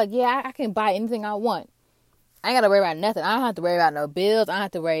blessed. He like, yeah, I can buy anything I want. I ain't got to worry about nothing. I don't have to worry about no bills. I don't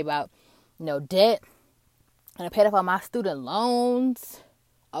have to worry about no debt. And I paid off all my student loans.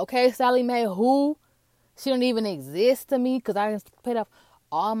 Okay, Sally Mae, who? She don't even exist to me because I paid off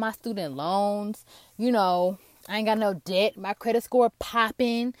all my student loans. I ain't got no debt. My credit score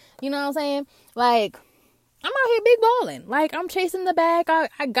popping. You know what I'm saying? Like, I'm out here big balling. Like, I'm chasing the bag.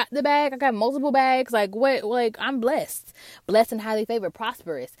 I got the bag. I got multiple bags. Like, what? Like, I'm blessed. Blessed and highly favored,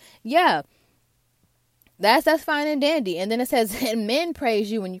 prosperous. Yeah. That's fine and dandy. And then it says, and men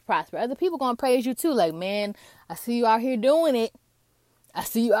praise you when you prosper. Other people gonna praise you too. Like, man, I see you out here doing it. I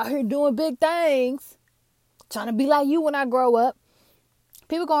see you out here doing big things. Trying to be like you when I grow up.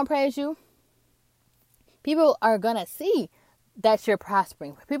 People gonna praise you. People are gonna see that you're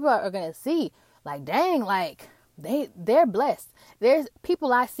prospering. People are gonna see, like, dang, like, they're blessed. There's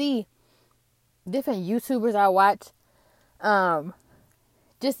people I see, different YouTubers I watch,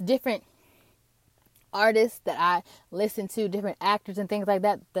 just different artists that I listen to, different actors and things like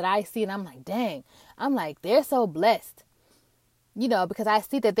that, that I see and I'm like, dang, I'm like, they're so blessed. Because I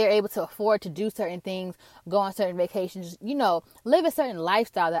see that they're able to afford to do certain things, go on certain vacations, live a certain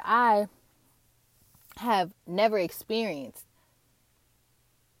lifestyle that I have never experienced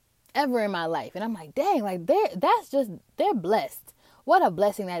ever in my life. And I'm like, dang, like they're blessed. What a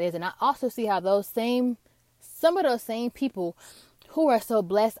blessing that is. And I also see how some of those same people who are so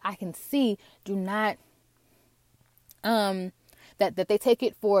blessed, I can see do not, that they take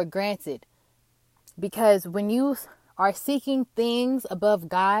it for granted. Because when you are seeking things above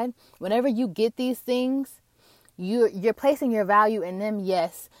God, whenever you get these things, you're placing your value in them,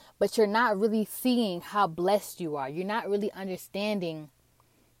 yes, but you're not really seeing how blessed you are. You're not really understanding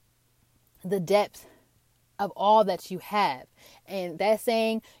the depth of all that you have. And that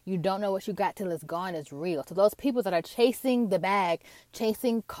saying, you don't know what you got till it's gone, is real. So those people that are chasing the bag,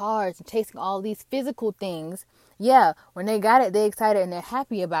 chasing cars, and chasing all these physical things, yeah, when they got it, they're excited and they're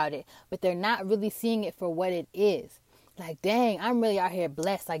happy about it, but they're not really seeing it for what it is. Like, dang, I'm really out here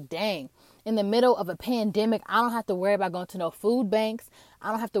blessed. Like, dang, in the middle of a pandemic, I don't have to worry about going to no food banks. I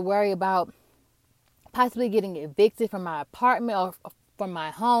don't have to worry about possibly getting evicted from my apartment or from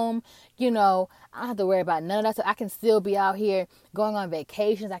my home. I don't have to worry about none of that. So I can still be out here going on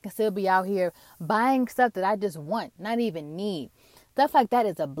vacations. I can still be out here buying stuff that I just want, not even need. Stuff like that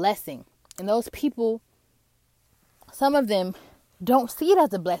is a blessing. And those people, some of them don't see it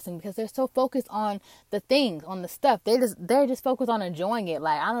as a blessing because they're so focused on the things, on the stuff. They're just focused on enjoying it.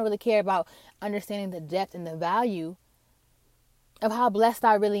 Like, I don't really care about understanding the depth and the value of how blessed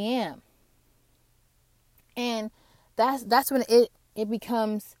I really am. And that's when it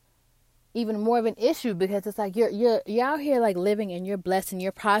becomes even more of an issue, because it's like you're out here like living and you're blessed and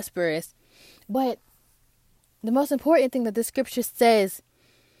you're prosperous. But the most important thing that the scripture says,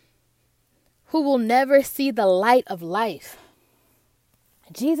 who will never see the light of life.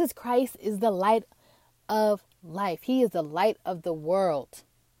 Jesus Christ is the light of life. He is the light of the world.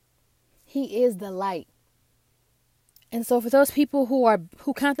 He is the light. And so for those people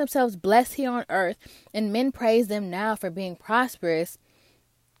who count themselves blessed here on earth, and men praise them now for being prosperous,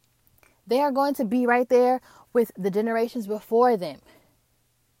 they are going to be right there with the generations before them.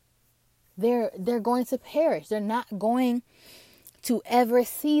 They're going to perish. They're not going to ever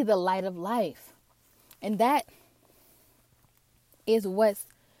see the light of life. And that is what's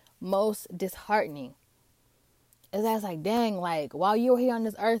most disheartening. Is that's like, dang, like, while you were here on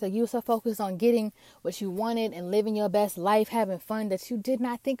this earth, like, you were so focused on getting what you wanted and living your best life, having fun, that you did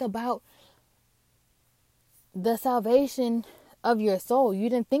not think about the salvation of your soul. You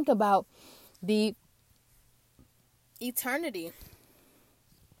didn't think about the eternity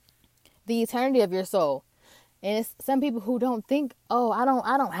of your soul. And it's some people who don't think, oh, I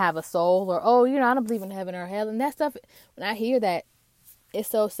don't have a soul, or, oh, I don't believe in heaven or hell. And that stuff, when I hear that, it's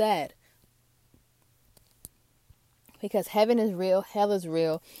so sad. Because heaven is real, hell is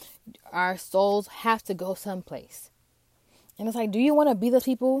real. Our souls have to go someplace. And it's like, do you want to be those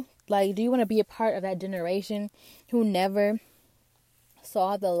people? Like, do you want to be a part of that generation who never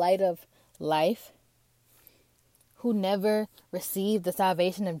saw the light of life? Who never received the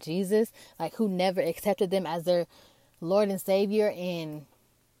salvation of Jesus? Like, who never accepted them as their Lord and Savior and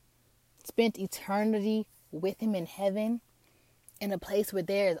spent eternity with Him in heaven, in a place where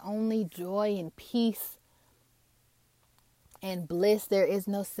there is only joy and peace and bliss. There is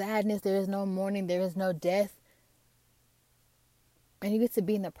no sadness, there is no mourning, there is no death. And you get to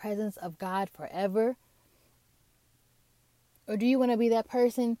be in the presence of God forever? Or do you want to be that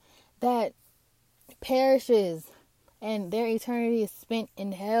person that perishes and their eternity is spent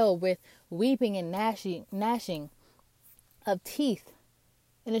in hell with weeping and gnashing of teeth?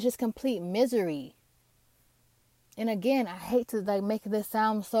 And it's just complete misery. And again, I hate to like make this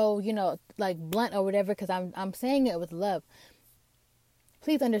sound so, like blunt or whatever, because I'm saying it with love.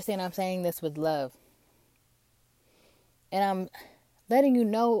 Please understand, I'm saying this with love. And I'm letting you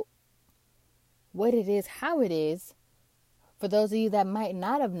know what it is, how it is, for those of you that might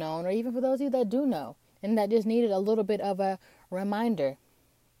not have known, or even for those of you that do know, and that just needed a little bit of a reminder.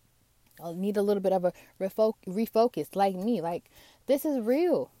 I'll need a little bit of a refocus, like me. Like, this is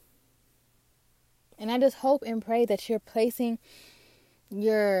real. And I just hope and pray that you're placing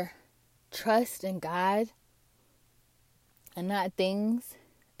your trust in God and not things,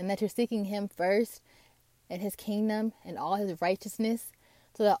 and that you're seeking Him first and His kingdom and all His righteousness,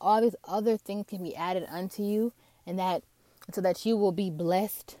 so that all these other things can be added unto you, and that so that you will be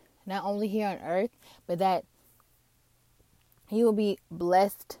blessed not only here on earth, but that you will be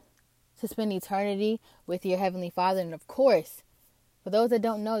blessed to spend eternity with your Heavenly Father. And of course, For those that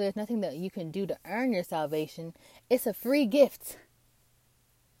don't know, there's nothing that you can do to earn your salvation. It's a free gift.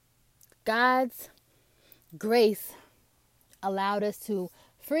 God's grace allowed us to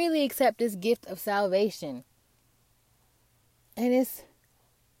freely accept this gift of salvation. And it's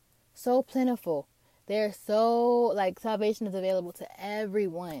so plentiful. Salvation is available to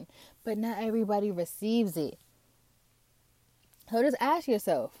everyone, but not everybody receives it. So just ask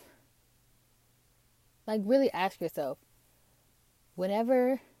yourself, really ask yourself,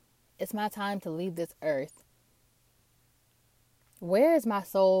 whenever it's my time to leave this earth, where is my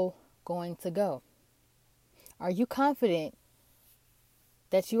soul going to go? Are you confident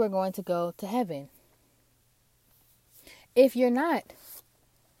that you are going to go to heaven? If you're not,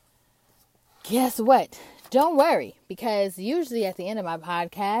 guess what? Don't worry, because usually at the end of my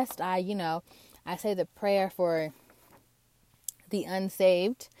podcast, I say the prayer for the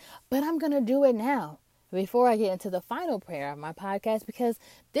unsaved, but I'm going to do it now before I get into the final prayer of my podcast, because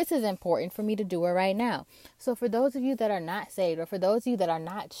this is important for me to do it right now. So for those of you that are not saved, or for those of you that are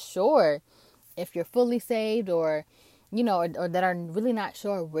not sure if you're fully saved, or that are really not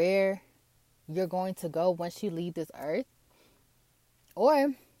sure where you're going to go once you leave this earth,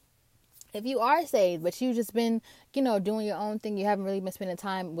 or if you are saved, but you've just been, doing your own thing, you haven't really been spending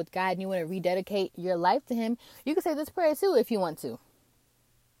time with God, and you want to rededicate your life to Him, you can say this prayer too if you want to.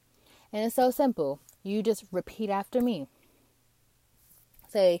 And it's so simple. You just repeat after me.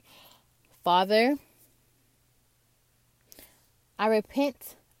 Say, Father, I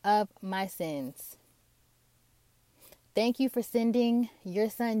repent of my sins. Thank you for sending your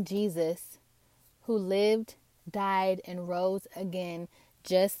Son Jesus, who lived, died, and rose again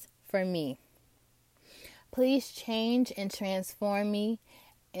just for me. Please change and transform me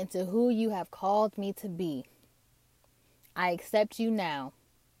into who you have called me to be. I accept you now.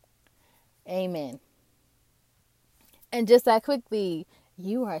 Amen. And just that quickly,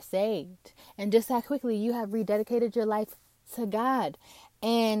 you are saved. And just that quickly, you have rededicated your life to God.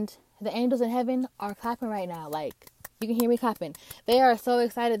 And the angels in heaven are clapping right now. You can hear me clapping. They are so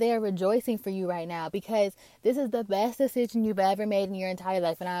excited. They are rejoicing for you right now, because this is the best decision you've ever made in your entire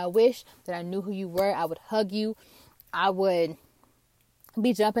life. And I wish that I knew who you were. I would hug you. I would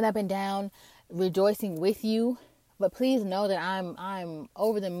be jumping up and down, rejoicing with you. But please know that I'm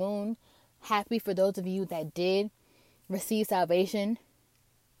over the moon happy for those of you that did receive salvation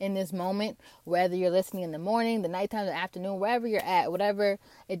in this moment, whether you're listening in the morning, the nighttime, the afternoon, wherever you're at, whatever,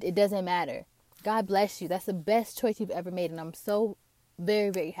 it doesn't matter. God bless you. That's the best choice you've ever made. And I'm so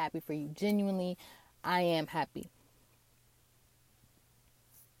very, very happy for you. Genuinely, I am happy.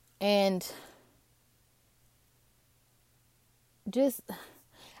 And just,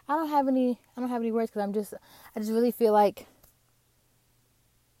 I don't have any words, because I just really feel like,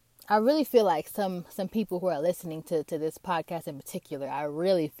 some people who are listening to this podcast in particular, I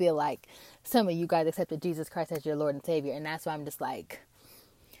really feel like some of you guys accepted Jesus Christ as your Lord and Savior. And that's why I'm just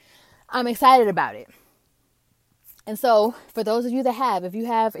I'm excited about it. And so for those of you that have, if you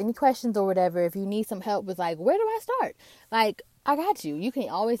have any questions or whatever, if you need some help with where do I start? I got you. You can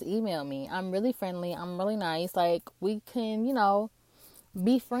always email me. I'm really friendly. I'm really nice. We can,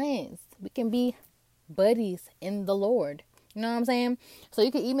 be friends. We can be buddies in the Lord. You know what I'm saying? So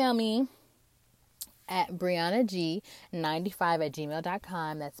you can email me at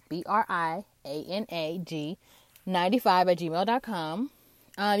briannag95@gmail.com. That's BRIANAG95@gmail.com.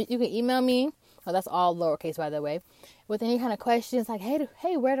 You can email me. Oh, that's all lowercase, by the way. With any kind of questions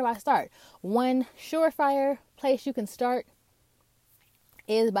hey, where do I start? One surefire place you can start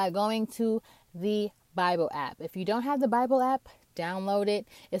is by going to the Bible app. If you don't have the Bible app, download it.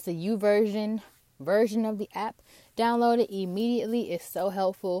 It's a YouVersion version of the app. Download it immediately. It's so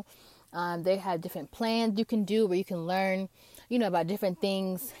helpful. They have different plans you can do where you can learn, about different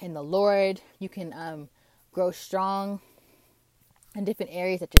things in the Lord. You can grow strong in different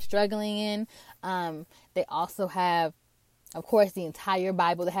areas that you're struggling in. They also have, of course, the entire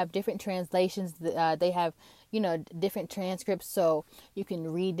Bible. They have different translations. They have, different transcripts, so you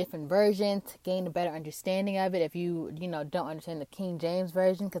can read different versions to gain a better understanding of it. If you, don't understand the King James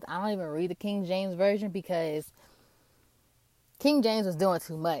Version, because I don't even read the King James Version because King James was doing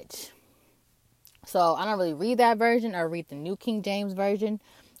too much. So I don't really read that version. I read the New King James Version,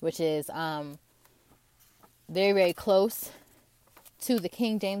 which is very, very close to the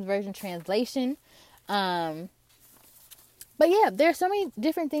King James Version translation. But yeah, there's so many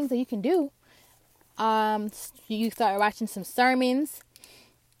different things that you can do. You start watching some sermons.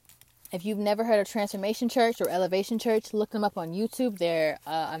 If you've never heard of Transformation Church or Elevation Church, look them up on YouTube. They're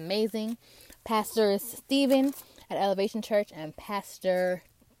amazing. Pastor Stephen at Elevation Church and Pastor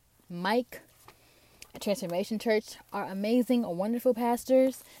Mike Transformation Church are amazing, wonderful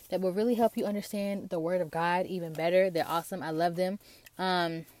pastors that will really help you understand the Word of God even better. They're awesome. I love them.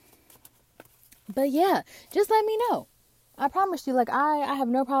 But yeah, just let me know. I promise you, like, I have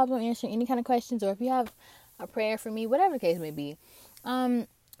no problem answering any kind of questions, or if you have a prayer for me, whatever the case may be,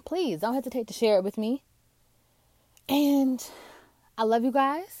 please don't hesitate to share it with me. And I love you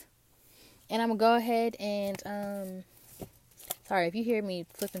guys. And I'm going to go ahead and, sorry, if you hear me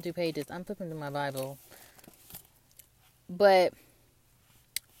flipping through pages, I'm flipping through my Bible. But,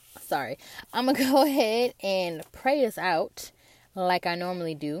 sorry, I'm going to go ahead and pray us out like I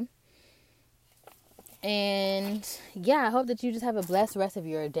normally do. And, yeah, I hope that you just have a blessed rest of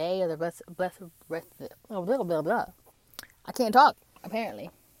your day, or the blessed rest of, blah, blah, blah. I can't talk,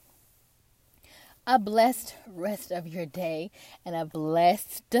 apparently. A blessed rest of your day, and a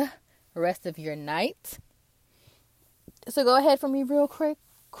blessed rest of your night. So go ahead for me real quick.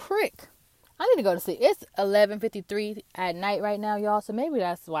 I need to go to sleep. It's 11:53 at night right now, y'all. So maybe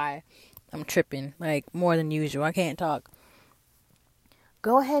that's why I'm tripping, like, more than usual. I can't talk.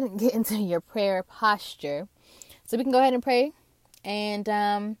 Go ahead and get into your prayer posture, so we can go ahead and pray, and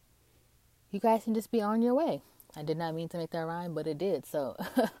you guys can just be on your way. I did not mean to make that rhyme, but it did. So,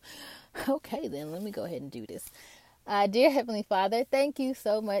 okay, then let me go ahead and do this. Dear Heavenly Father, thank you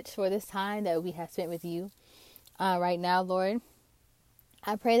so much for this time that we have spent with you right now, Lord.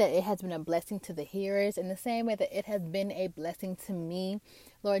 I pray that it has been a blessing to the hearers in the same way that it has been a blessing to me,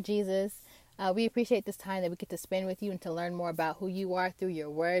 Lord Jesus. We appreciate this time that we get to spend with you and to learn more about who you are through your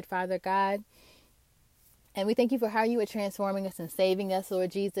word, Father God. And we thank you for how you are transforming us and saving us,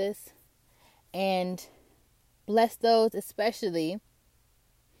 Lord Jesus. And bless those especially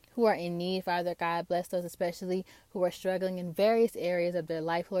who are in need, Father God. Bless those especially who are struggling in various areas of their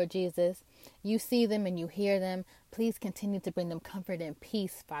life, Lord Jesus. You see them and you hear them. Please continue to bring them comfort and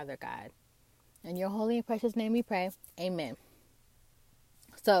peace, Father God. In your holy and precious name we pray. Amen.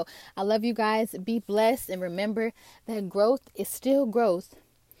 So, I love you guys. Be blessed, and remember that growth is still growth,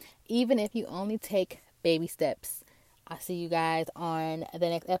 even if you only take baby steps. I'll see you guys on the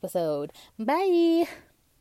next episode. Bye.